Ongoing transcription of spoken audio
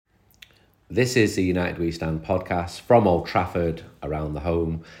This is the United We Stand podcast from Old Trafford around the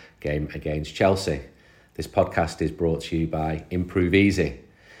home game against Chelsea. This podcast is brought to you by Improve Easy.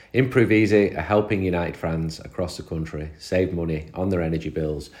 Improve Easy are helping United fans across the country save money on their energy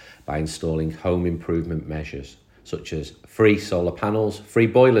bills by installing home improvement measures such as free solar panels, free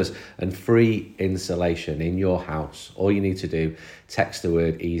boilers and free insulation in your house. All you need to do, text the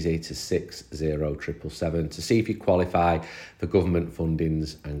word EASY to 60777 to see if you qualify for government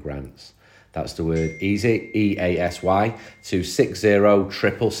fundings and grants. That's the word EASY, E-A-S-Y, to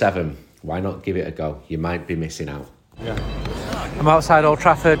 60777. Why not give it a go? You might be missing out. Yeah. I'm outside Old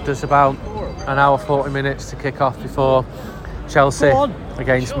Trafford. There's about an hour, 40 minutes to kick off before Chelsea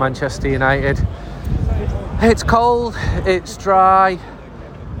against Manchester United. It's cold, it's dry,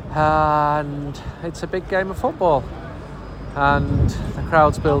 and it's a big game of football. And the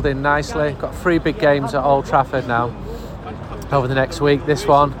crowd's building nicely. Got 3 big games at Old Trafford now over the next week. This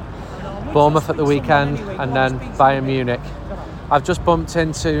one, Bournemouth at the weekend, and then Bayern Munich. I've just bumped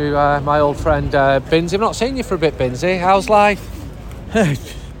into my old friend Binsy. I've not seen you for a bit, Binsy. How's life?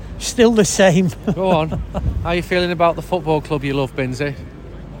 Still the same. Go on. How are you feeling about the football club you love, Binsy?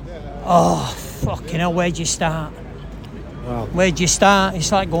 Oh, fucking hell, where'd you start? Well, Where'd you start?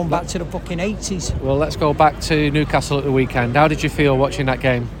 It's like going back to the fucking 80s. Well, let's go back to Newcastle at the weekend. How did you feel watching that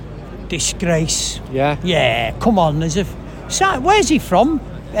game? Disgrace. Yeah? Yeah, come on. Where's he from?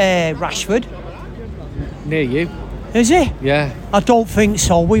 Rashford. Near you. Is he? Yeah. I don't think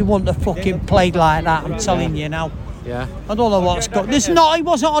so. We wouldn't have fucking played like that, I'm telling you now. Yeah. I don't know what's got. He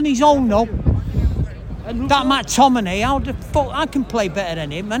wasn't on his own though. That McTominay, how the fuck I can play better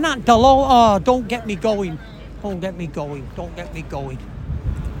than him. And that Dalot, don't get me going. Fucking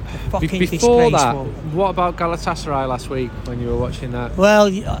Before that, disgraceful. what about Galatasaray last week when you were watching that? Well,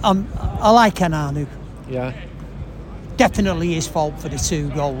 I like Ananu. Yeah. Definitely his fault for the 2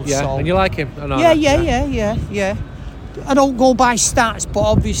 goals. Yeah, so. and you like him? Yeah. I don't go by stats, but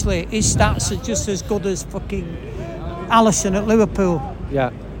obviously his stats are just as good as fucking Alisson at Liverpool.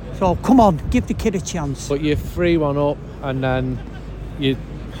 Yeah. So come on, give the kid a chance. But you're 3-1 up, and then you...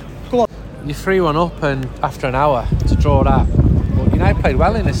 Go on. You're 3-1 up, and after an hour to draw that. But United played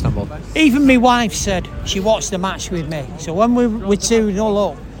well in Istanbul. Even my wife said she watched the match with me. So when we were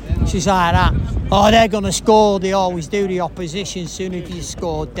 2-0 up, she's like that. Oh, they're going to score. They always do, the opposition. As soon as you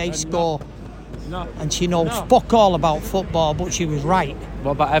score, they score. And she knows fuck all about football, but she was right.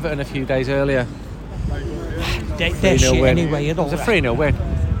 What about Everton a few days earlier? They're shit win. anyway. It was a 3-0 win.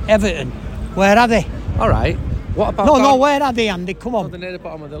 Everton, where are they? All right. What about... No, where are they, Andy? Come on. They're near the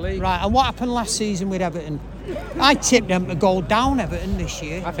bottom of the league. Right, and what happened last season with Everton? I tipped them to go down, Everton, this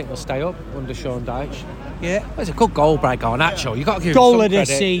year. I think they'll stay up under Sean Dyche. Yeah. It's a good goal by Garnacho. You got to give Goal him some of this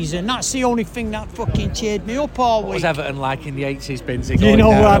credit. season. That's the only thing that fucking cheered me up all What week. was Everton like in the 80s, Binsy? You know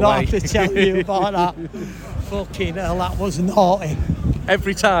there I don't away? have to tell you about that. Fucking hell, that was naughty.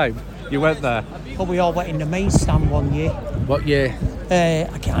 Every time you went there. But we all went in the main stand one year. What year?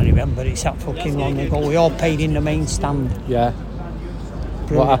 I can't remember, it's that fucking long ago. We all paid in the main stand. Yeah.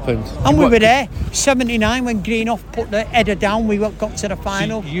 Brilliant. What happened? And we were there, 79, when Greenough put the header down, we got to the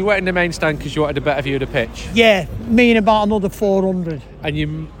final. So you went in the main stand because you wanted a better view of the pitch? Yeah, me and about another 400.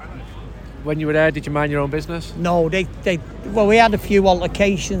 And when you were there, did you mind your own business? No, we had a few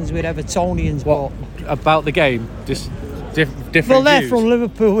altercations with Evertonians. What, about the game? Just different Well, they're views? from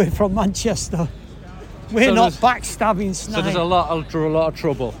Liverpool, we're from Manchester. We're So not there's- backstabbing snide. So there's a lot of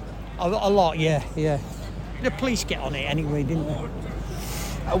trouble. A lot, yeah. The police get on it anyway, didn't they?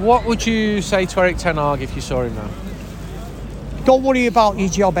 What would you say to Erik ten Hag if you saw him now? Don't worry about your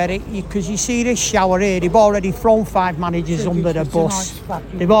job, Eric, because you see this shower here, they've already thrown 5 managers under the bus.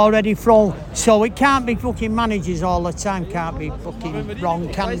 They've already thrown, so it can't be fucking managers all the time, can't be fucking wrong,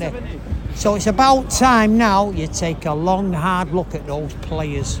 can they? So it's about time now you take a long, hard look at those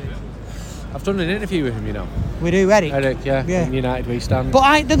players. I've done an interview with him, you know. We do, Eric? Eric, yeah. In United We Stand.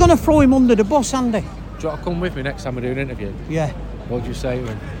 But they're going to throw him under the bus, Andy. Do you want to come with me next time we do an interview? Yeah. What do you say to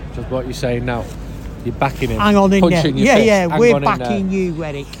him? Just what you're saying now. You're backing him. Hang on in there. Punching your fist. Hang We're on in backing there. you,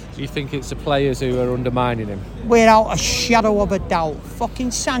 Eric. You think it's the players who are undermining him? Without a shadow of a doubt.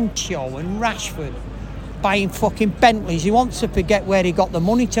 Fucking Sancho and Rashford buying fucking Bentleys. He wants to forget where he got the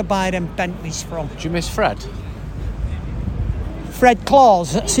money to buy them Bentleys from. Do you miss Fred? Fred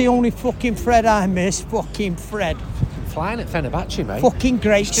Claus, that's the only fucking Fred I miss. Fucking Fred. Flying at Fenerbahce, mate. Fucking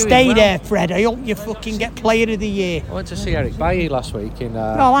great. He's doing Stay well. there, Fred. I hope you fucking get Player of the Year. I went to see Eric Bailly last week in...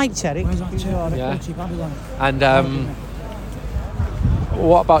 I liked Eric. Yeah. And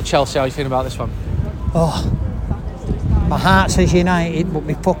what about Chelsea? How are you feeling about this one? Oh, my heart says United, but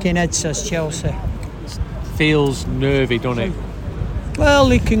my fucking head says Chelsea. Feels nervy, doesn't it? Well,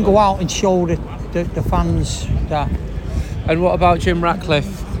 they can go out and show the fans that. And what about Jim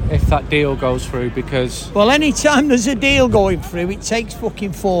Ratcliffe if that deal goes through? Because Well, any time there's a deal going through, it takes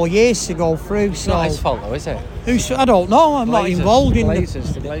fucking 4 years to go through. it's So not his fault though, is it? I don't know. I'm not involved in the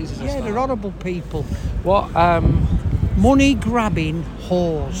Glazers. Yeah, they're horrible people. What Money grabbing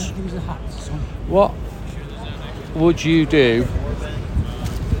whores. what would you do?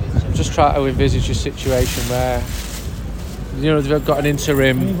 I'm just trying to envisage a situation where they've got an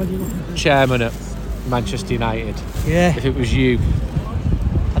interim chairman at Manchester United. Yeah, If it was you,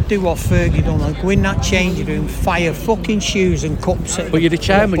 I'd do what Fergie done. I'd go in that changing room, fire fucking shoes and cups. but you're the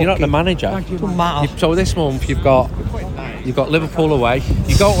chairman, you're not the manager. Doesn't matter. So this month you've got Liverpool away.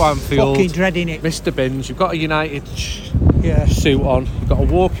 You go to Anfield. Fucking dreading it. Mr. Binns, you've got a United Yeah. suit on. You've got to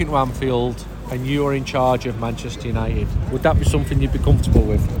walk into Anfield, and you're in charge of Manchester United. Would that be something you'd be comfortable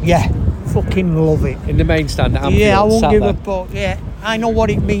with? Yeah. Fucking love it. In the main stand at Anfield. Yeah, I won't sat give there. a fuck. Yeah, I know what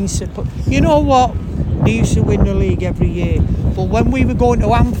it means to put. You know what? They used to win the league every year, but when we were going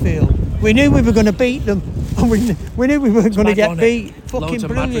to Anfield, we knew we were going to beat them, and we knew we were going to mad, get wasn't it? beat. Fucking Loads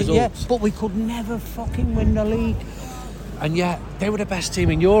of mad brilliant, yeah. results. But we could never fucking win the league. And yet they were the best team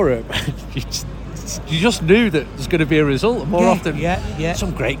in Europe. You just knew that there's going to be a result more often. Yeah.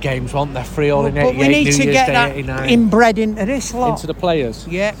 Some great games, weren't there? 3-all in 88, But we need New to Year's get Day that 89. inbred into this lot. Into the players.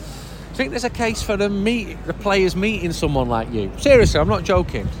 Yeah. Do you think there's a case for the players meeting someone like you? Seriously, I'm not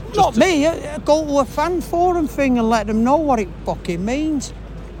joking. Not me. I go to a fan forum thing and let them know what it fucking means.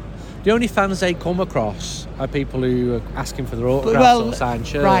 The only fans they come across are people who are asking for their autographs or signed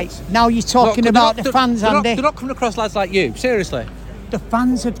shirts. Right, now you're talking about the fans, Andy. They're not coming across lads like you, seriously. The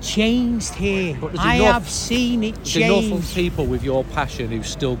fans have changed here. But there's I enough- have seen it There's enough change. of people with your passion who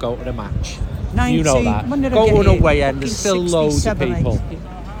still go to the match. 19, you know that. when did I Go get to an here? away end, there's Fucking still loads of 67, people. 80.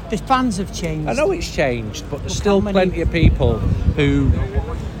 The fans have changed. I know it's changed, but there's Look still how many- plenty of people who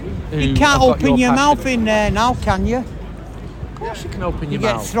You have can't got open your passion. mouth in there now, can you? Of course you can open You your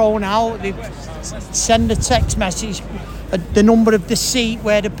get mouth. thrown out. They send a text message, the number of the seat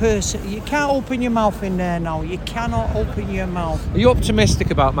where the person. You can't open your mouth in there now. You cannot open your mouth. Are you optimistic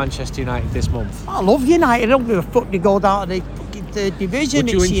about Manchester United this month? I love United. I don't give a fuck they go down to the fucking third division.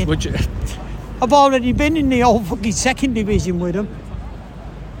 Would you? I've already been in the old fucking second division with them.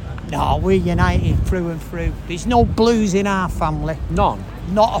 No, we're United through and through. There's no blues in our family. None.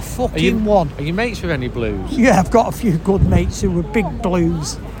 Not a Are fucking you one. Are you mates with any Blues? Yeah, I've got a few good mates who were big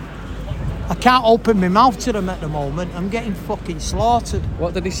blues. I can't open my mouth to them at the moment. I'm getting fucking slaughtered.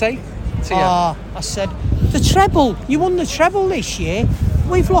 What did he say to you? I said, the treble. You won the treble this year.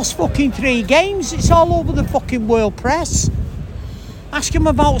 We've lost fucking 3 games. It's all over the fucking world press. Ask them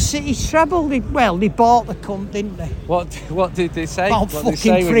about City's treble. They bought the cunt, didn't they? What did they say? About What did they say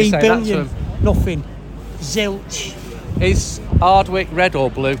fucking when you 3 say that to billion. him? Nothing. Zilch. Is Hardwick red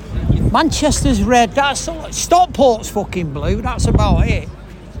or blue? Manchester's red. That's Stockport's fucking blue. That's about it.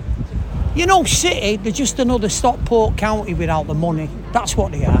 You know, City, they're just another Stockport county without the money. That's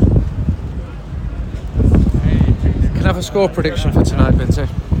what they are. Can I have a score prediction for tonight, Vincy?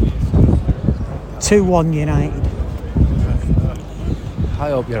 2-1 United. I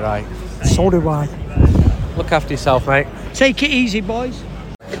hope you're right. So do I. Look after yourself, mate. Take it easy, boys.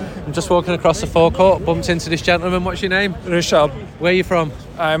 I'm just walking across the forecourt, bumped into this gentleman. What's your name? Rishabh. Where are you from?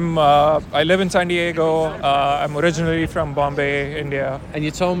 I live in San Diego. I'm originally from Bombay, India. And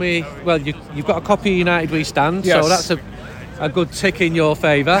you told me, well, you've got a copy of United We Stand, Yes. so that's a good tick in your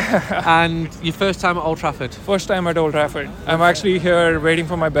favour. And your first time at Old Trafford. First time at Old Trafford. I'm actually here waiting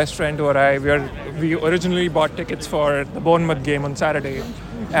for my best friend to arrive. We originally bought tickets for the Bournemouth game on Saturday.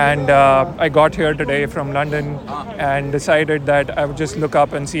 And I got here today from London and decided that I would just look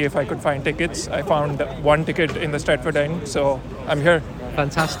up and see if I could find tickets. I found one ticket in the Stratford end, so I'm here.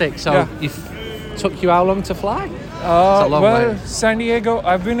 Fantastic. So Yeah. took you how long to fly? It's a long way. San Diego,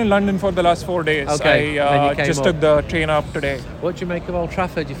 I've been in London for the last 4 days. Okay, then I you came just up. took the train up today. What do you make of Old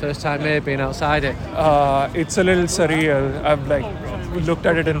Trafford, your first time here, being outside it? It's a little surreal. I've looked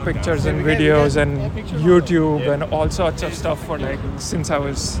at it in pictures and videos and YouTube and all sorts of stuff for since I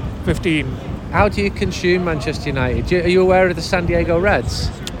was 15. How do you consume Manchester United? Are you aware of the San Diego Reds?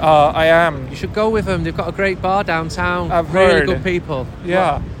 I am. You should go with them. They've got a great bar downtown. I've really heard. good people.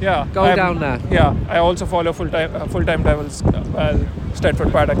 Yeah. Go down there. Yeah, I also follow full-time Devils,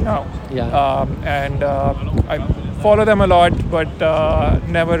 Stratford Paddock now. Yeah. And I follow them a lot, but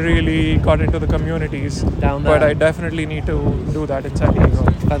never really got into the communities. Down there. But I definitely need to do that in San Diego.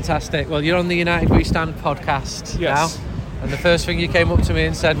 Fantastic. Well, you're on the United We Stand podcast Yes. now. And the first thing you came up to me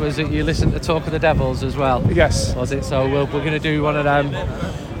and said was that you listened to Talk of the Devils as well. Yes. Was it? So we're going to do one of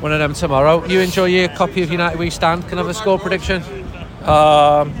them tomorrow. You enjoy your copy of United We Stand. Can I have a score prediction?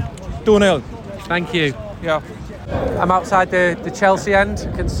 2-0. Thank you. Yeah. I'm outside the Chelsea end.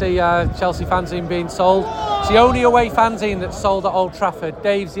 I can see Chelsea fanzine being sold. It's the only away fanzine that's sold at Old Trafford.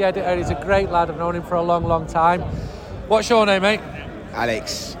 Dave's the editor. He's a great lad. I've known him for a long, long time. What's your name, mate?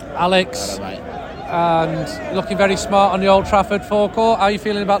 Alex. Alex. Hello, mate. And looking very smart on the Old Trafford forecourt. How are you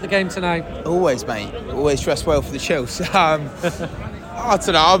feeling about the game tonight? Always, mate. Always dressed well for the Chelsea. I don't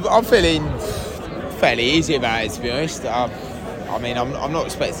know. I'm feeling fairly easy about it, to be honest. I mean, I'm not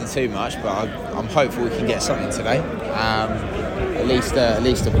expecting too much, but I'm hopeful we can get something today. At least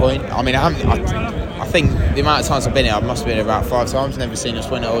a point. I mean, I think the amount of times I've been here, I must have been here about 5 times. Never seen us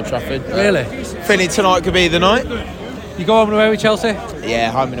win at Old Trafford. Really? Feeling tonight could be the night. You go home and away with Chelsea? Yeah,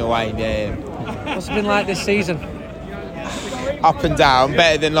 home and away. Yeah. What's it been like this season? Up and down,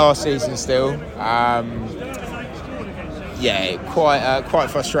 better than last season still. Yeah, quite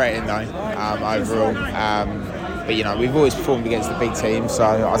frustrating though overall. But you know, we've always performed against the big teams, so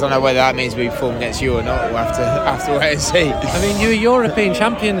I don't know whether that means we perform against you or not. We'll have to wait and see. I mean, you were European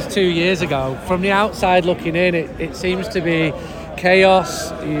champions 2 years ago. From the outside looking in, it seems to be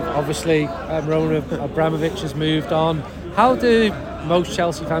chaos. Obviously, Roman Abramovich has moved on. How do most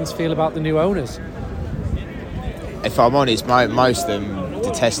Chelsea fans feel about the new owners? If I'm honest, most of them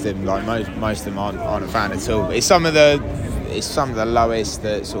detest him. Like most of them aren't a fan at all. It's some of the lowest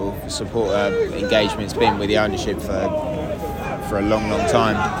that sort of supporter engagement's been with the ownership for a long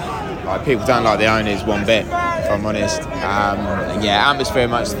time. Like, people don't like the owners one bit, if I'm honest. And yeah, atmosphere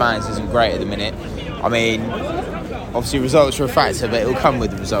amongst the fans isn't great at the minute. I mean, obviously results are a factor, but it'll come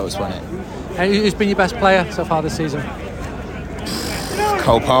with the results, won't it? And who's been your best player so far this season?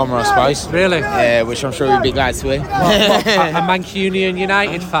 Cole Palmer, I suppose. Really? Yeah, which I'm sure you'd be glad to hear. A Mancunian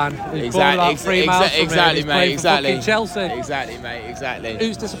United fan who's born about 3 miles from exactly, here, mate. Exactly. Chelsea. Exactly, mate. Exactly.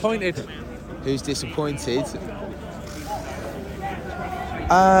 Who's disappointed? Who's disappointed?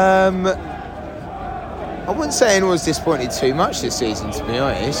 I wouldn't say anyone's disappointed too much this season, to be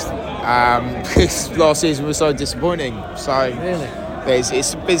honest. Because last season was so disappointing. So really,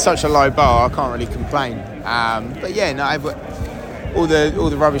 it's been such a low bar. I can't really complain. But yeah, no. All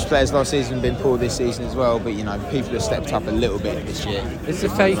the rubbish players last season have been poor this season as well, but you know, people have stepped up a little bit this year. Is the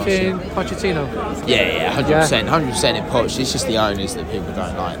faith in Pochettino? Yeah, 100% in Poch. It's just the owners that people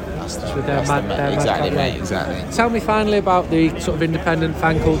don't like. Exactly, mate. Exactly. Tell me finally about the sort of independent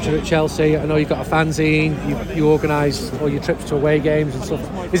fan culture at Chelsea. I know you've got a fanzine, you organise all your trips to away games and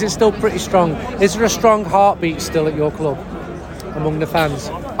stuff. Is it still pretty strong? Is there a strong heartbeat still at your club among the fans?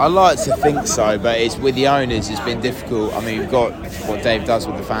 I like to think so, but it's with the owners it's been difficult. I mean, we've got what Dave does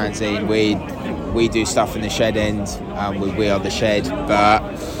with the fanzine. We do stuff in the shed end. We are the shed, but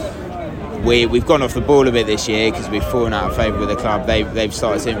we've gone off the ball a bit this year because we've fallen out of favour with the club. They've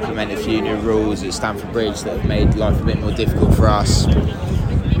started to implement a few new rules at Stamford Bridge that have made life a bit more difficult for us.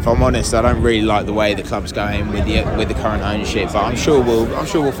 If I'm honest, I don't really like the way the club's going with the current ownership, but I'm sure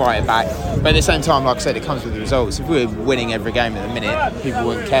we'll fight it back. But at the same time, like I said, it comes with the results. If we were winning every game at the minute, people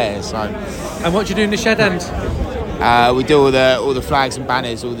wouldn't care. So. And what do you do in the shed end? We do all the flags and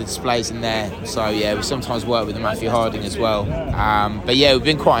banners, all the displays in there. So yeah, we sometimes work with Matthew Harding as well. But yeah, we've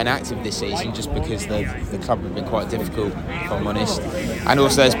been quite inactive this season just because the club have been quite difficult, if I'm honest. And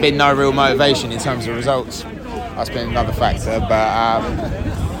also, there's been no real motivation in terms of results. That's been another factor,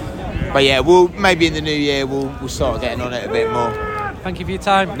 But yeah, we'll maybe in the new year we'll start getting on it a bit more. Thank you for your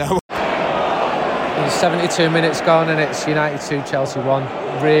time. No. There's 72 minutes gone and it's United 2, Chelsea 1.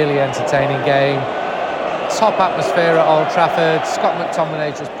 Really entertaining game. Top atmosphere at Old Trafford. Scott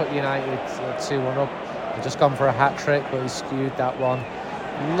McTominay just put United 2-1 up. He's just gone for a hat-trick, but he skewed that one.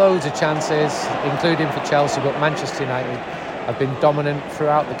 Loads of chances, including for Chelsea, but Manchester United have been dominant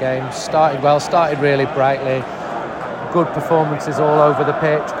throughout the game. Started really brightly. Good performances all over the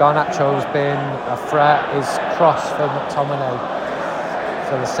pitch. Garnacho's been a threat. His cross for McTominay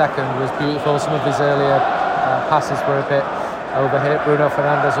for the second was beautiful. Some of his earlier passes were a bit overhit. Bruno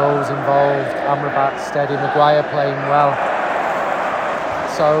Fernandes always involved. Amrabat steady. Maguire playing well.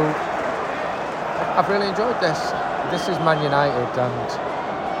 So I've really enjoyed this. This is Man United, and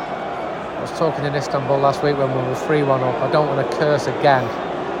I was talking in Istanbul last week when we were 3-1 up. I don't want to curse again,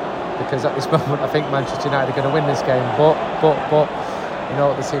 because at this moment I think Manchester United are going to win this game, but you know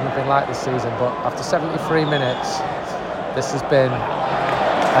what the team have been like this season. But after 73 minutes, this has been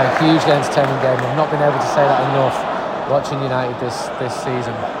a hugely entertaining game. I've not been able to say that enough watching United this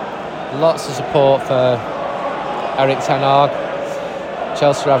season. Lots of support for Erik ten Hag.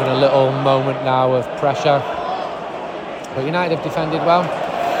 Chelsea are having a little moment now of pressure, but United have defended well.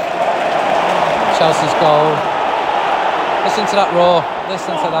 Chelsea's goal, listen to that roar,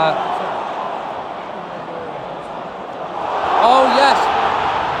 listen to that. Oh yes,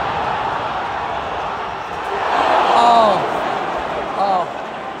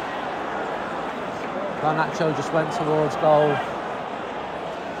 Garnacho just went towards goal.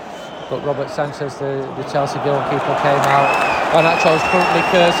 But Robert Sanchez, the Chelsea goalkeeper, came out. Garnacho's currently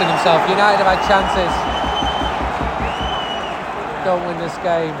cursing himself. United have had chances. Don't win this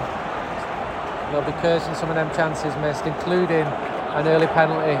game. They'll be cursing some of them chances missed, including an early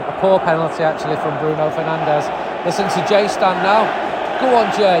penalty, a poor penalty actually from Bruno Fernandes. Listen to Jay stand now. Go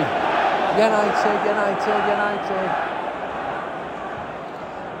on, Jay. United.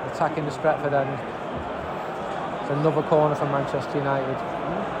 Attacking the Stretford end. It's another corner for Manchester United.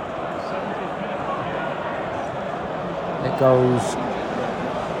 It goes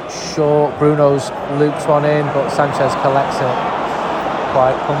short. Bruno's loops one in, but Sanchez collects it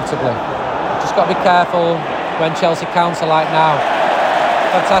quite comfortably. Just got to be careful when Chelsea counter like now.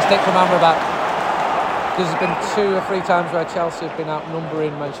 Fantastic from Amrabat. There's been 2 or 3 times where Chelsea have been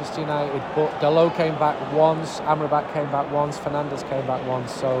outnumbering Manchester United, but Dalot came back once, Amrabat came back once, Fernandes came back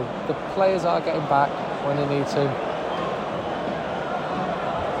once, so the players are getting back when they need to.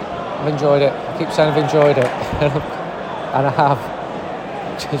 I've enjoyed it. I keep saying I've enjoyed it. And I have.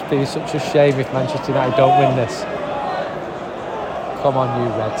 It's just be such a shame if Manchester United don't win this. Come on, you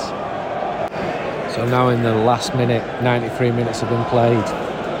Reds. So now in the last minute, 93 minutes have been played.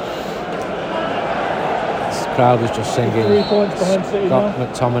 This crowd was just singing 3 points behind City Scott now.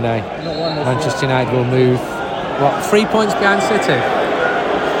 McTominay. Manchester United will move, 3 points behind City?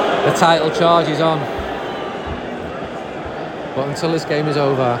 The title charge is on. But until this game is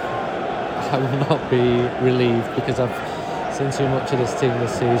over, I will not be relieved because I've seen too much of this team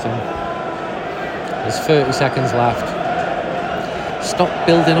this season. There's 30 seconds left. Stop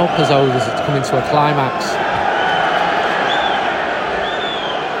building up as though it's coming to a climax.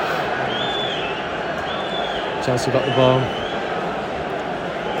 Chelsea got the ball.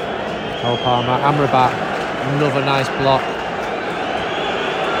 Cole Palmer, Amrabat, another nice block.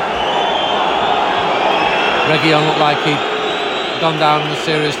 Reguilon looked like he'd gone down and was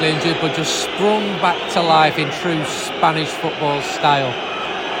seriously injured, but just sprung back to life in true Spanish football style.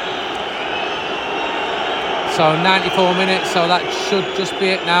 So 94 minutes, so that should just be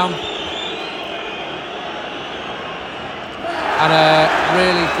it now. And a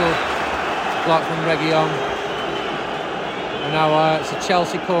really good block from Reguilon. And now it's a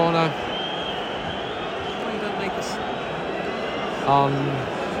Chelsea corner on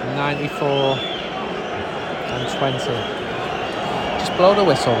 94 and 20. Just blow the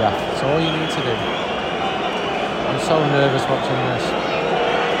whistle, ref. That's all you need to do. I'm so nervous watching this.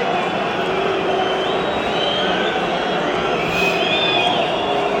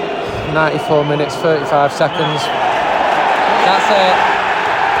 ...94 minutes, 35 seconds. That's it.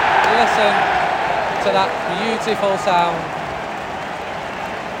 Listen to that beautiful sound.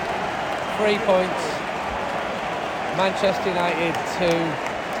 3 points. Manchester United 2.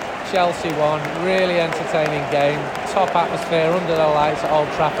 Chelsea 1, really entertaining game, top atmosphere under the lights at Old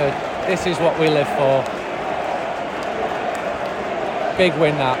Trafford. This is what we live for. Big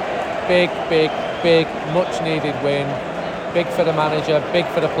win that. Big, much needed win. Big for the manager, big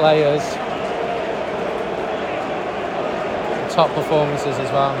for the players. Top performances as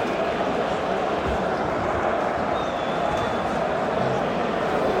well.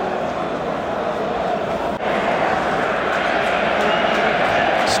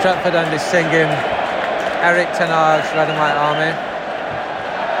 Stretford end is singing Erik ten Hag's Red and White Army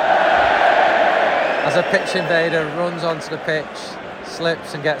as a pitch invader runs onto the pitch,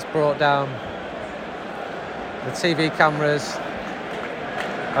 slips and gets brought down. The TV cameras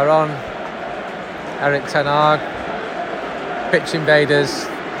are on Erik ten Hag. Pitch invaders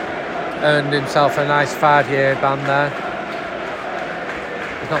earned himself a nice 5-year ban there.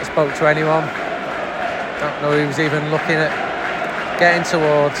 He's not spoke to anyone. Don't know who he was even looking at. Getting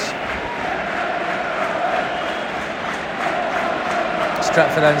towards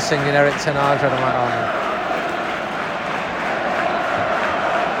Stretford end singing Erik ten Hag's Red and White Army.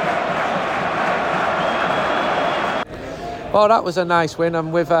 Well, that was a nice win.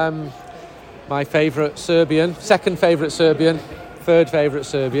 I'm with my favourite Serbian, second favourite Serbian, third favourite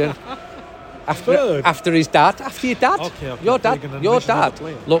Serbian. After his dad. After your dad. Okay, your dad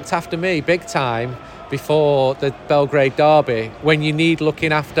looked after me big time before the Belgrade derby when you need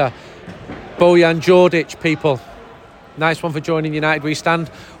looking after. Bojan Djordjic, people. Nice one for joining United We Stand.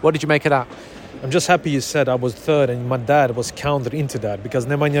 What did you make of that? I'm just happy you said I was third and my dad was counted into that, because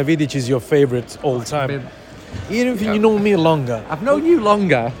Nemanja Vidic is your favourite all time. Even if you know me longer. I've known you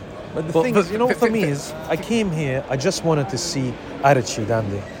longer. But the thing is, for me is, I came here, I just wanted to see attitude,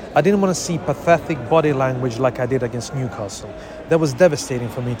 Andy. I didn't want to see pathetic body language like I did against Newcastle. That was devastating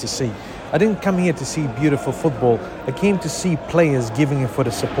for me to see. I didn't come here to see beautiful football. I came to see players giving it for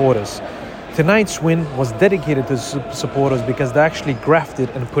the supporters. Tonight's win was dedicated to supporters because they actually grafted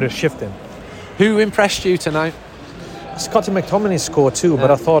and put a shift in. Who impressed you tonight? Scotty McTominay scored too,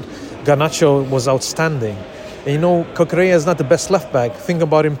 but I thought Garnacho was outstanding. And you know, Cucurella is not the best left back. Think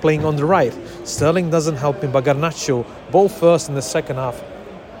about him playing on the right. Sterling doesn't help him, but Garnacho, both first and the second half,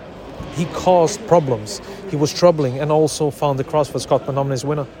 he caused problems. He was troubling and also found the cross for Scott McTominay's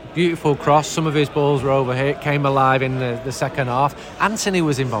winner. Beautiful cross. Some of his balls were overhit, came alive in the second half. Anthony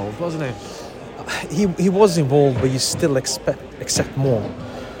was involved, wasn't he? He was involved, but you still expect more.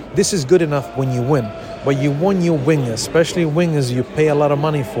 This is good enough when you win, but you want your wingers, especially wingers you pay a lot of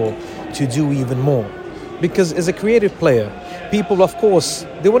money for, to do even more. Because as a creative player, people, of course,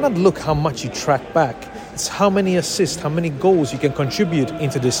 they will not look how much you track back. It's how many assists, how many goals you can contribute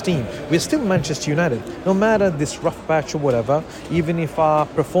into this team. We're still Manchester United. No matter this rough patch or whatever, even if our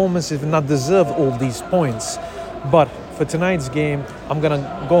performance is not deserve all these points. But for tonight's game, I'm going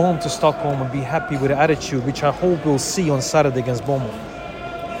to go home to Stockholm and be happy with the attitude, which I hope we'll see on Saturday against Bournemouth.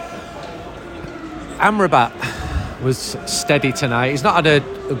 Amrabat was steady tonight. He's not had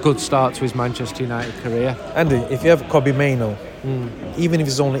a good start to his Manchester United career. Andy, if you have Kobbie Mainoo, even if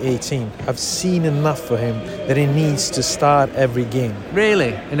he's only 18, I've seen enough for him that he needs to start every game.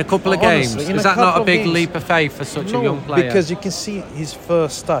 Really? In a couple of games? Honestly, Is that not a big leap of faith for such a young player? Because you can see his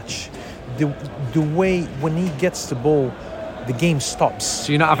first touch. The way when he gets the ball, the game stops.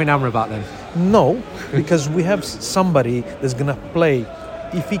 So you're not having Amrabat then? No, because we have somebody that's going to play.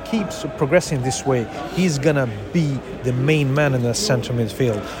 If he keeps progressing this way, he's going to be the main man in the centre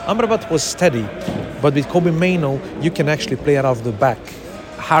midfield. Amrabat was steady, but with Kobbie Mainoo, you can actually play it out of the back.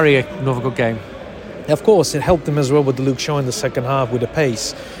 Harry, another good game. Of course, it helped him as well with Luke Shaw in the second half with the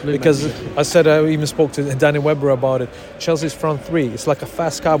pace. Because I said, I even spoke to Danny Webber about it. Chelsea's front three, it's like a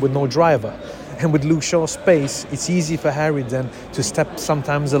fast car with no driver. And with Luke Shaw's pace, it's easy for Harry then to step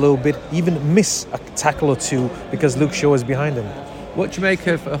sometimes a little bit, even miss a tackle or two because Luke Shaw is behind him. What do you make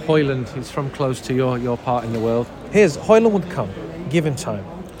of Højlund? He's from close to your part in the world. Højlund would come. Give him time.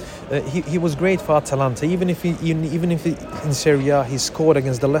 He was great for Atalanta. Even if in Serie A he scored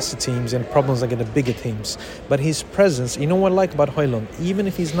against the lesser teams and problems against the bigger teams. But his presence, you know what I like about Højlund? Even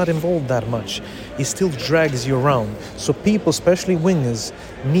if he's not involved that much, he still drags you around. So people, especially wingers,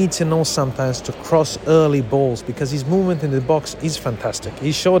 need to know sometimes to cross early balls because his movement in the box is fantastic.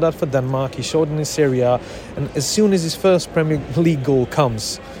 He showed that for Denmark. He showed it in Serie A. And as soon as his first Premier League goal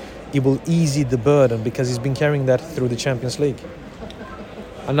comes, it will ease the burden because he's been carrying that through the Champions League.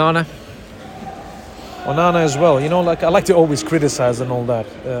 Onana as well. You know, like I like to always criticize and all that,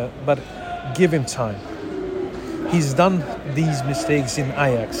 but give him time. He's done these mistakes in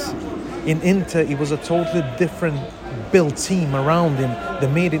Ajax. In Inter, it was a totally different built team around him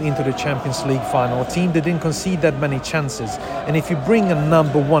that made it into the Champions League final. A team that didn't concede that many chances. And if you bring a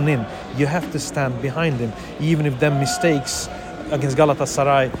number one in, you have to stand behind him. Even if them mistakes against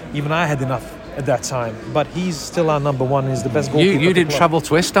Galatasaray, even I had enough at that time, but he's still our number one. He's the best goalkeeper. You didn't travel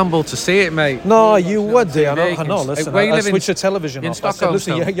to Istanbul to see it, mate. No, you would there. I know. Listen, I switched the television off. Stockholm, I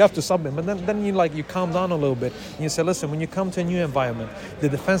said, listen, you have to submit. But then you calm down a little bit. And you say, listen, when you come to a new environment, the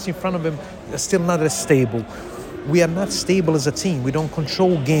defense in front of him is still not as stable. We are not stable as a team. We don't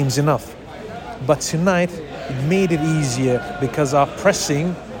control games enough. But tonight, it made it easier because our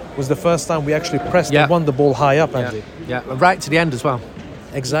pressing was the first time we actually pressed and won the ball high up, Andy. Yeah, right to the end as well.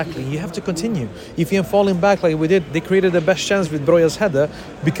 Exactly. You have to continue. If you're falling back like we did, they created the best chance with Broja's header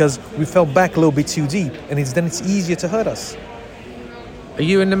because we fell back a little bit too deep, and then it's easier to hurt us. Are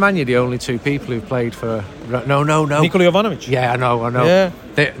you and Nemanja the only two people who've played for... No. Nikola Jovanovic. Yeah, I know. Yeah.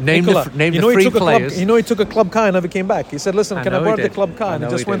 Name the three players. He took a club car and never came back. He said, listen, can I borrow the club car? And he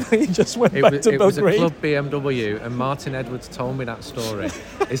just went back to Belgrade. It was a club BMW, and Martin Edwards told me that story.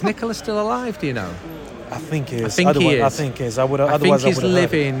 Is Nikola still alive, do you know? I think he is. I think he is. I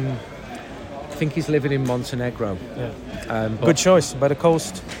think he's living in Montenegro. Yeah. Good choice, by the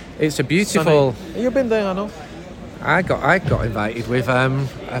coast. It's a beautiful... Sunny. You've been there, I know. I got invited with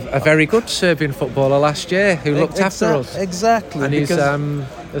a very good Serbian footballer last year who looked after us. Exactly. And he's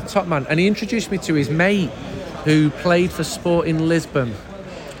the top man. And he introduced me to his mate who played for Sporting Lisbon,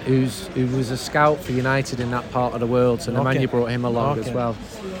 who was a scout for United in that part of the world. So Nemanja brought him along as well.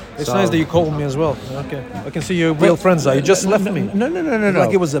 It's nice that you called me as well. Okay, I can see you're real friends now. You just left me. No.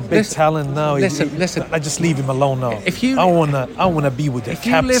 Like it was a big talent now. Listen. I just leave him alone now. I wanna be with the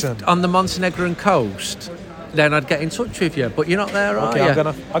captain. If you lived on the Montenegrin coast, then I'd get in touch with you. But you're not there, are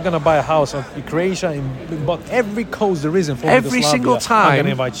you? I'm gonna buy a house in Croatia, but every coast there is in every single time I'm gonna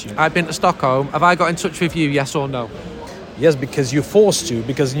invite you. I've been to Stockholm. Have I got in touch with you? Yes or no? Yes, because you're forced to,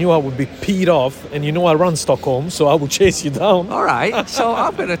 because you knew I would be peed off, and you know I run Stockholm, so I will chase you down. All right, so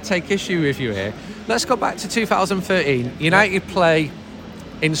I'm going to take issue with you here. Let's go back to 2013. United play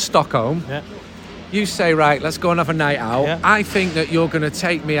in Stockholm. Yeah. You say, right, let's go and have a night out. Yeah. I think that you're going to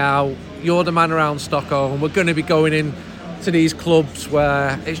take me out. You're the man around Stockholm. We're going to be going in to these clubs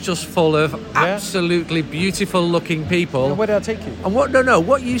where it's just full of absolutely beautiful looking people. Where did I take you? And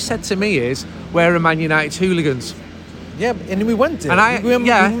what you said to me is, we're a Man United hooligans. Yeah, and we went there. And we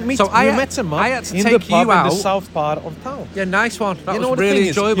met him I had to in take the pub you out. In the south part of town. Yeah, nice one. That You know was what the really thing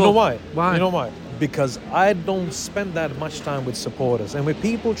is? enjoyable. You know why? Why? You know why? Because I don't spend that much time with supporters. And when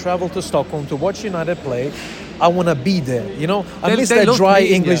people travel to Stockholm to watch United play, I want to be there. You know, I miss that loved dry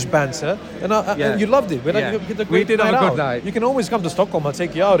meeting English you. banter. And Yeah. you loved it. Yeah. We did have a good out. night. You can always come to Stockholm, I'll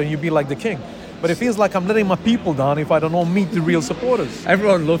take you out and you'll be like the king. But it feels like I'm letting my people down if I don't meet the real supporters.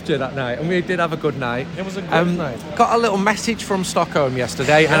 Everyone loved you that night, and we did have a good night. It was a great night. Got a little message from Stockholm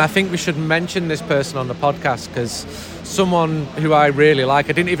yesterday, and I think we should mention this person on the podcast because someone who I really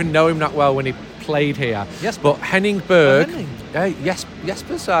like. I didn't even know him that well when he played here. Yes, but Henning Berg. Henning. Yes,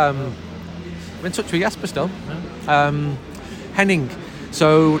 Jesper's. I'm in touch with Jesper still. Henning.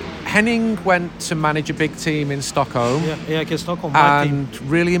 So Henning went to manage a big team in Stockholm. Yeah, okay, Stockholm. My team. And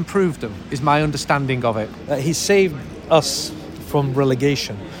really improved them, is my understanding of it. He saved us from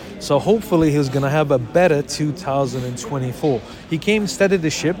relegation. So hopefully he's going to have a better 2024. He came steadied the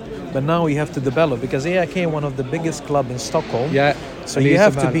ship, but now we have to develop because AIK one of the biggest club in Stockholm. Yeah. So and you he's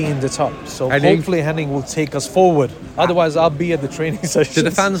have the to man. be in the top. So Henning. hopefully Henning will take us forward. Otherwise I'll be at the training sessions. Do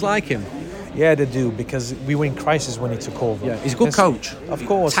the fans like him? Yeah, they do, because we were in crisis when he took over. Yeah, he's a good coach. Of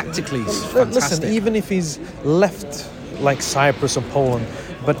course. Tactically, he's Listen, fantastic. even if he's left like Cyprus or Poland,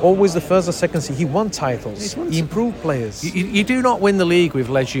 but always the first or second seed, he won titles. He improved players. You do not win the league with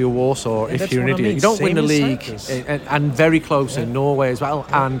Legia Warsaw if that's you're an what I idiot. mean. You don't Same win the with league, Cyprus. and very close in Norway as well,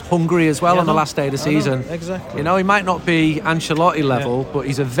 and Hungary as well Yeah, on the I know. last day of the I know, season. exactly. You know, he might not be Ancelotti level, but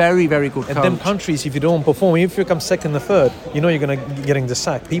he's a very, very good And coach. them countries, if you don't perform, if you come second or third, you know you're going to getting the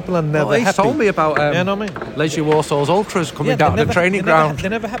sack. People are never Well, he's happy. told me about you know what I mean? Legia Warsaw's ultras coming Yeah, down they're the training ground. They're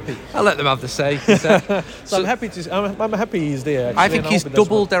never happy. I'll let them have the say. he said. So I'm happy to. I'm happy he's there. Actually, I think and he's hope it does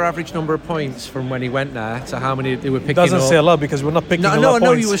doubled well. their average number of points from when he went there to how many they were picking Doesn't up. say a lot because we're not picking No, a no, lot I of know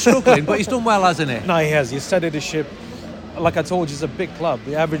points. you were struggling, but he's done well, hasn't he? No, he has. He steadied the ship. Like I told you, it's a big club.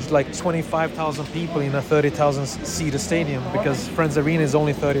 They average like 25,000 people in a 30,000 seater stadium because Friends Arena is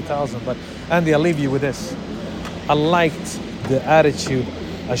only 30,000. But Andy, I'll leave you with this. I liked the attitude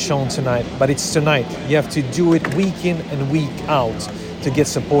as shown tonight, but it's tonight. You have to do it week in and week out to get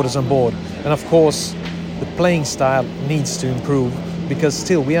supporters on board. And of course, the playing style needs to improve because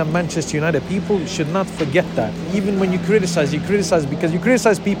still we are Manchester United. People should not forget that. Even when you criticize because you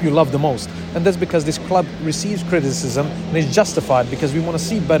criticize people you love the most. And that's because this club receives criticism and is justified because we want to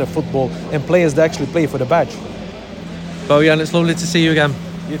see better football and players that actually play for the badge. Bojan, it's lovely to see you again.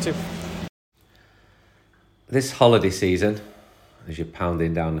 You too. This holiday season, as you're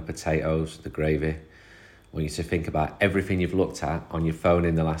pounding down the potatoes, the gravy, I want you to think about everything you've looked at on your phone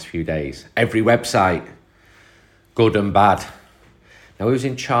in the last few days. Every website, good and bad. Now, who's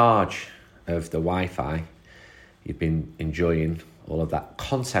in charge of the Wi-Fi you've been enjoying all of that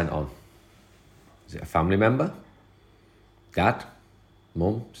content on? Is it a family member? Dad?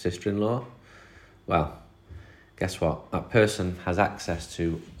 Mum? Sister-in-law? Well, guess what? That person has access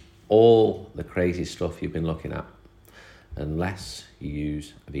to all the crazy stuff you've been looking at, unless you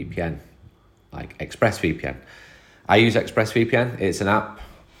use a VPN, like ExpressVPN. I use ExpressVPN. It's an app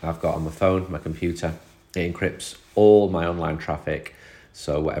I've got on my phone, my computer. It encrypts all my online traffic,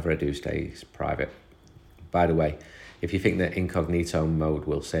 so whatever I do stays private. By the way, if you think that incognito mode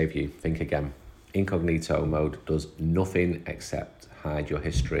will save you, think again. Incognito mode does nothing except hide your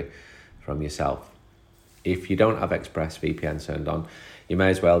history from yourself. If you don't have ExpressVPN turned on, you may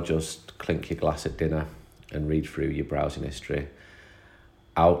as well just clink your glass at dinner and read through your browsing history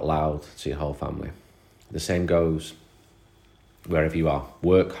out loud to your whole family. The same goes wherever you are.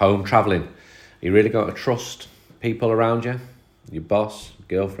 Work, home, travelling. You really got to trust people around you, your boss,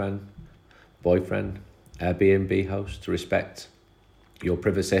 girlfriend, boyfriend, Airbnb host, to respect your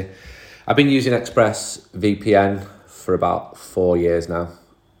privacy. I've been using ExpressVPN for about 4 years now.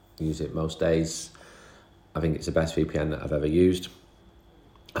 I use it most days. I think it's the best VPN that I've ever used.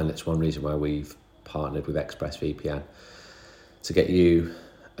 And it's one reason why we've partnered with ExpressVPN to get you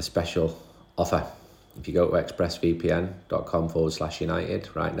a special offer. If you go to expressvpn.com/United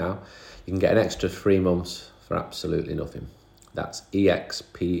right now, you can get an extra 3 months for absolutely nothing. That's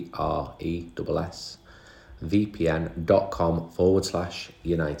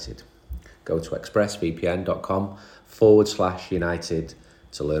expressvpn.com/United. Go to expressvpn.com /United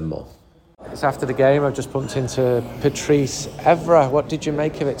to learn more. It's after the game. I've just bumped into Patrice Evra. What did you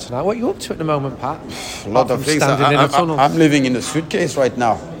make of it tonight? What are you up to at the moment, Pat? A lot of things. I'm living in a suitcase right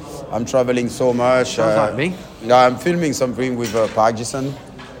now. I'm traveling so much. Sounds like me. I'm filming something with Park Ji-sung,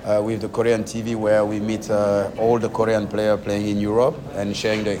 with the Korean TV, where we meet all the Korean players playing in Europe and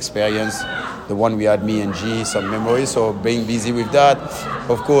sharing the experience. The one we had, me and G, some memories. So being busy with that.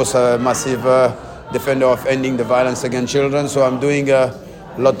 Of course, a massive defender of ending the violence against children. So I'm doing a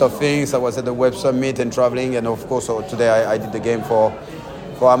lot of things. I was at the Web Summit and traveling, and of course today I did the game for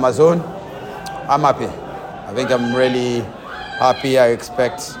Amazon. I'm happy. I think I'm really happy. I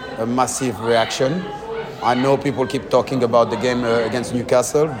expect a massive reaction. I know people keep talking about the game against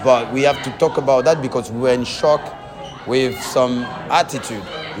Newcastle, but we have to talk about that because we were in shock with some attitude.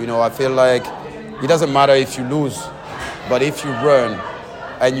 You know, I feel like it doesn't matter if you lose, but if you run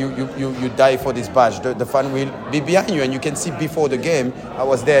and you die for this badge, the fan will be behind you. And you can see before the game, I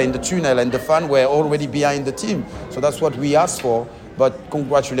was there in the tunnel and the fans were already behind the team. So that's what we asked for. But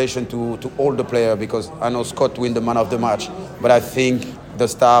congratulations to all the players, because I know Scott won the man of the match. But I think the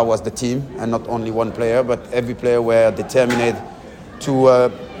star was the team and not only one player, but every player were determined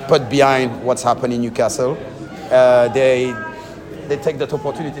to put behind what's happening in Newcastle. They take that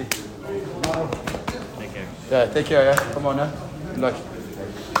opportunity. Take care. Yeah, take care, yeah. Come on, good luck.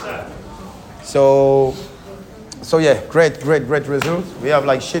 So yeah, great results. We have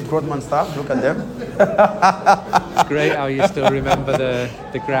like shit Grootman staff. Look at them. It's great how you still remember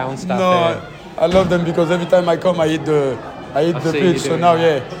the ground staff. No, I love them because every time I come, I hit the pitch. So now,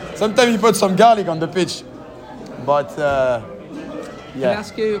 yeah, sometimes you put some garlic on the pitch, but yeah. Can I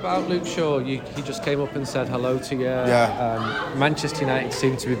ask you about Luke Shaw? He just came up and said hello to you. Yeah. Manchester United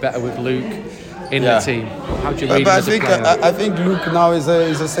seem to be better with Luke in the team. How do you read him as a player? I think Luke now is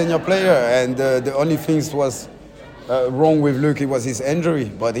a senior player, and the only things was wrong with Luke, it was his injury.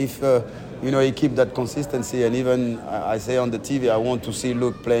 But if he keep that consistency, and even I say on the TV, I want to see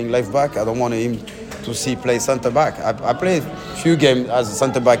Luke playing left back. I don't want him to see play centre back. I played a few games as a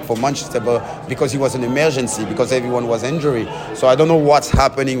centre back for Manchester, but because it was an emergency, because everyone was injured. So I don't know what's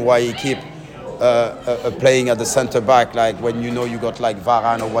happening, why he keep playing at the centre back, like when you got like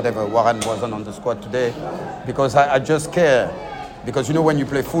Varane or whatever. Varane wasn't on the squad today, because I just care. Because when you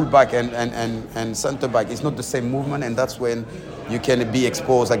play full back and centre back, it's not the same movement, and that's when you can be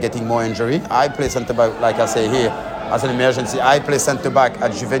exposed at getting more injury. I play centre back, like I say here, as an emergency. I play centre back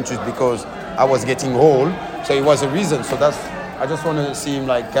at Juventus because I was getting old, so it was a reason. So I just want to see him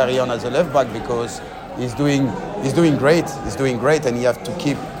like carry on as a left back, because he's doing great. He's doing great, and you have to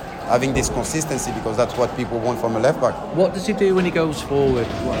keep having this consistency, because that's what people want from a left back. What does he do when he goes forward?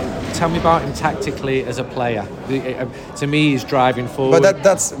 Tell me about him tactically as a player. To me, he's driving forward. But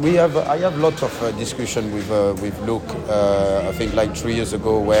I have lots of discussion with Luke. I think like 3 years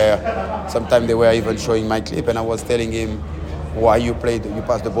ago, where sometimes they were even showing my clip, and I was telling him why you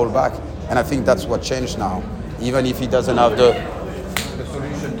pass the ball back, and I think that's what changed now. Even if he doesn't have the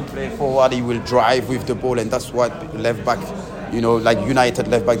solution to play forward, he will drive with the ball, and that's what left back. Like United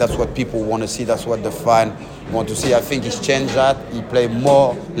left back, that's what people want to see. That's what the fan want to see. I think he's changed that. He play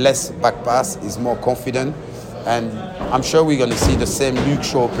less back pass. He's more confident. And I'm sure we're going to see the same Luke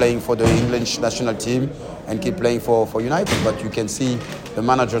Shaw playing for the English national team and keep playing for United. But you can see the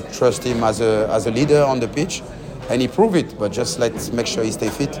manager trusts him as a leader on the pitch, and he proved it. But just let's make sure he stay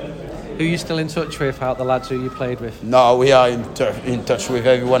fit. Who are you still in touch with out the lads who you played with? No, we are in touch with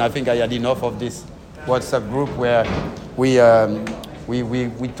everyone. I think I had enough of this WhatsApp group where we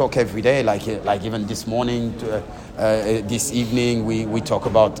talk every day, like even this morning, this evening, we talk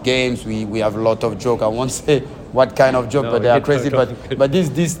about games. We have a lot of joke. I won't say what kind of joke, but they are crazy. But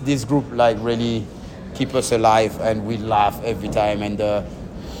this group like really keep us alive, and we laugh every time. And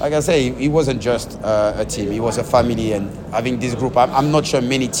like I say, it wasn't just a team; it was a family. And having this group, I'm not sure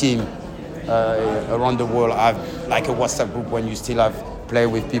many teams around the world have like a WhatsApp group when you still have play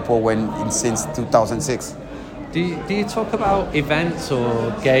with people since 2006. Do you talk about events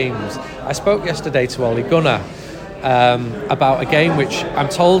or games? I spoke yesterday to Ole Gunnar about a game which I'm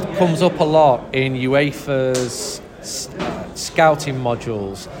told comes up a lot in UEFA's scouting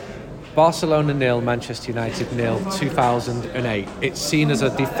modules. Barcelona 0, Manchester United 0, 2008. It's seen as a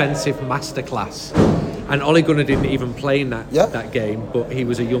defensive masterclass. And Ole Gunnar didn't even play in that game, but he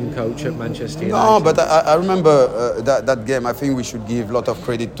was a young coach at Manchester United. No, but I remember that game. I think we should give a lot of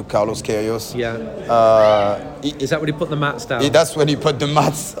credit to Carlos Queiroz. Yeah. Is that when he put the mats down? That's when he put the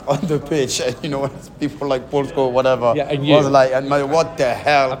mats on the pitch. And, people like Paul Scholes, whatever. Yeah, and you. Was like, what the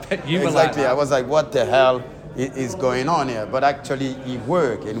hell? I bet you exactly. Were like that. I was like, what the hell is going on here? But actually, it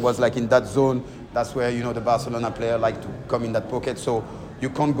worked. It was like in that zone That's where the Barcelona player like to come in that pocket. So you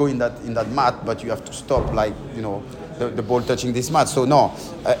can't go in that mat, but you have to stop the ball touching this mat. So no,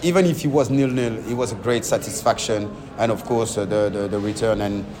 even if it was 0-0, it was a great satisfaction, and of course the return.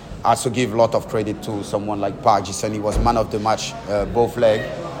 And also give a lot of credit to someone like Park Ji-sung. He was man of the match, both legs,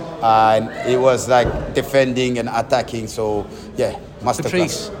 and he was like defending and attacking. So yeah, masterclass.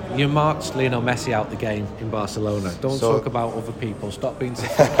 Patrice, you marked Lionel Messi out the game in Barcelona. Don't talk about other people. Stop being so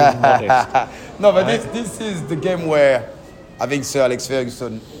fucking modest. No, but this is the game where I think Sir Alex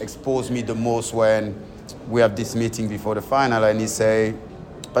Ferguson exposed me the most, when we have this meeting before the final, and he say,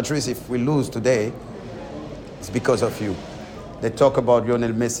 Patrice, if we lose today, it's because of you. They talk about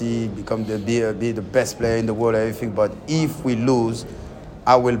Lionel Messi be the best player in the world, everything, but if we lose,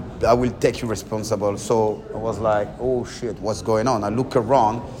 I will take you responsible. So I was like, oh shit, what's going on? I look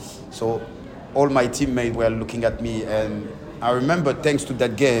around, so all my teammates were looking at me, and I remember, thanks to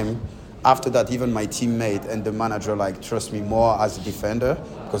that game, after that, even my teammate and the manager trust me more as a defender,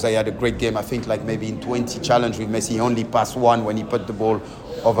 because I had a great game. I think maybe in 20 challenge with Messi, he only passed one when he put the ball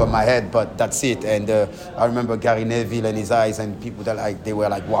over my head, but that's it. And I remember Gary Neville and his eyes, and people that they were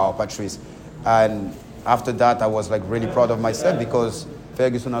like, wow, Patrice. And after that, I was really proud of myself, because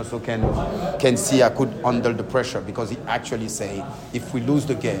Ferguson also can see I could handle the pressure, because he actually say, if we lose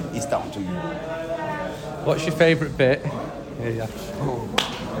the game, it's down to you. What's your favourite bit? Yeah.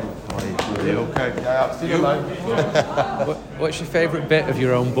 Are you okay? Yeah, I'm still alive. What's your favourite bit of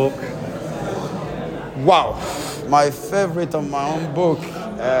your own book? Wow, my favourite of my own book.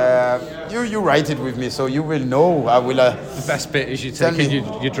 You write it with me, so you will know. I will. The best bit is you taking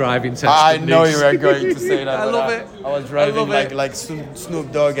your driving test. I know you were going to say that. I love it. I was driving like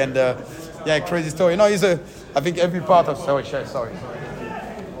Snoop Dogg, and crazy story. I think every part of sorry.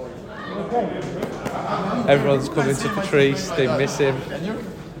 Everyone's coming to Patrice. They miss him.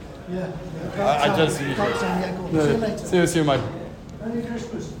 I just see you. See you, Mike.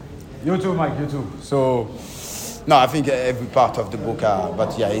 You too, Mike. You too. So, no, I think every part of the book,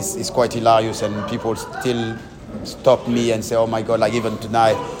 but yeah, it's quite hilarious, and people still stop me and say, "Oh my God!" Like even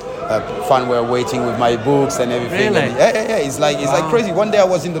tonight, fans were waiting with my books and everything. Really? And yeah. It's like crazy. One day I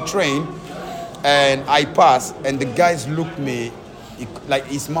was in the train, and I passed, and the guys looked me,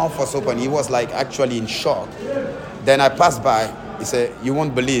 his mouth was open. He was actually in shock. Then I passed by. He said, "You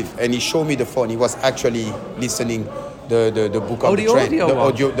won't believe," and he showed me the phone. He was actually listening the book on the train, the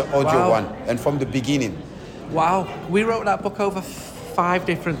audio one, and from the beginning. Wow, we wrote that book over 5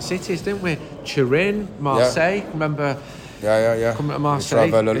 different cities, didn't we? Turin, Marseille. Yeah. Remember? Yeah. Coming to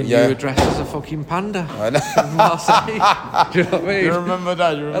Marseille, and you were dressed as a fucking panda. I know. In Marseille. Do you know what I mean? You remember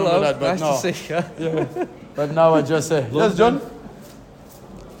that? Hello, but nice to see you. Yeah. But now I just say, yes, John.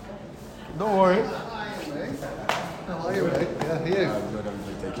 Don't worry. How are you, mate? Yeah,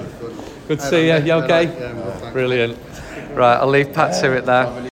 Good to see you. You okay? Yeah, brilliant. Right, I'll leave Pat to it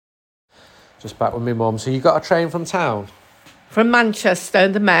there. Just back with my mum. So you got a train from town? From Manchester,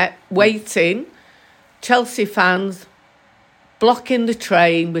 the Met, waiting. Chelsea fans blocking the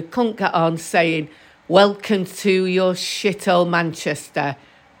train. We couldn't get on, saying, "Welcome to your shithole Manchester."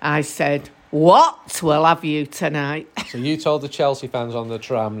 I said, "What? We'll have you tonight." So you told the Chelsea fans on the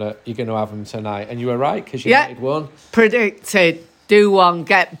tram that you're going to have them tonight, and you were right, because United won. Predicted. Do one,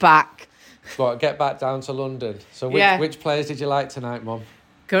 get back. What, get back down to London. So which players did you like tonight, Mum?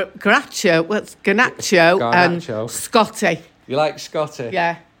 Garnacho and Scotty. You like Scotty?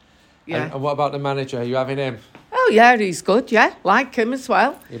 Yeah. And what about the manager? Are you having him? Oh, yeah, he's good, yeah. Like him as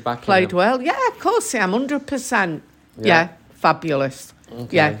well. You're backing Played him? well. Yeah, of course I am, 100%. Yeah, fabulous.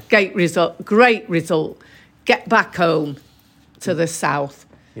 Okay. Yeah, great result. Get back home to the south.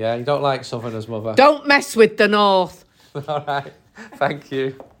 Yeah, you don't like Southerners, mother? Don't mess with the north. All right, thank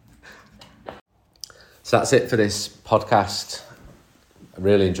you. So that's it for this podcast. I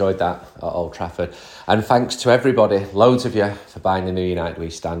really enjoyed that at Old Trafford. And thanks to everybody, loads of you, for buying the new United We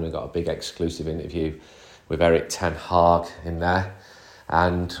Stand. We've got a big exclusive interview with Erik ten Hag in there.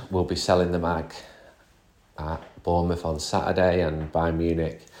 And we'll be selling the mag at Bournemouth on Saturday and Bayern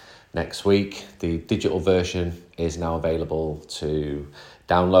Munich next week. The digital version is now available to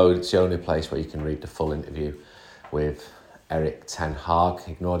download. It's the only place where you can read the full interview with Erik ten Hag.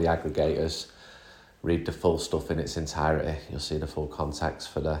 Ignore the aggregators. Read the full stuff in its entirety. You'll see the full context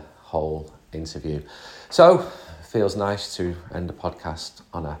for the whole interview. So, it feels nice to end the podcast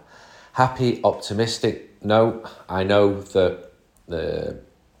on a happy, optimistic note. I know that the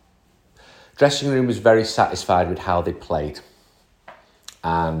dressing room was very satisfied with how they played,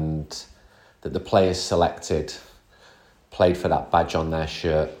 and that the players selected played for that badge on their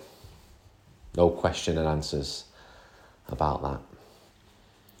shirt. No question and answers about that.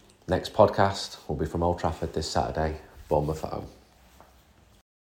 Next podcast will be from Old Trafford this Saturday, Bournemouth at home.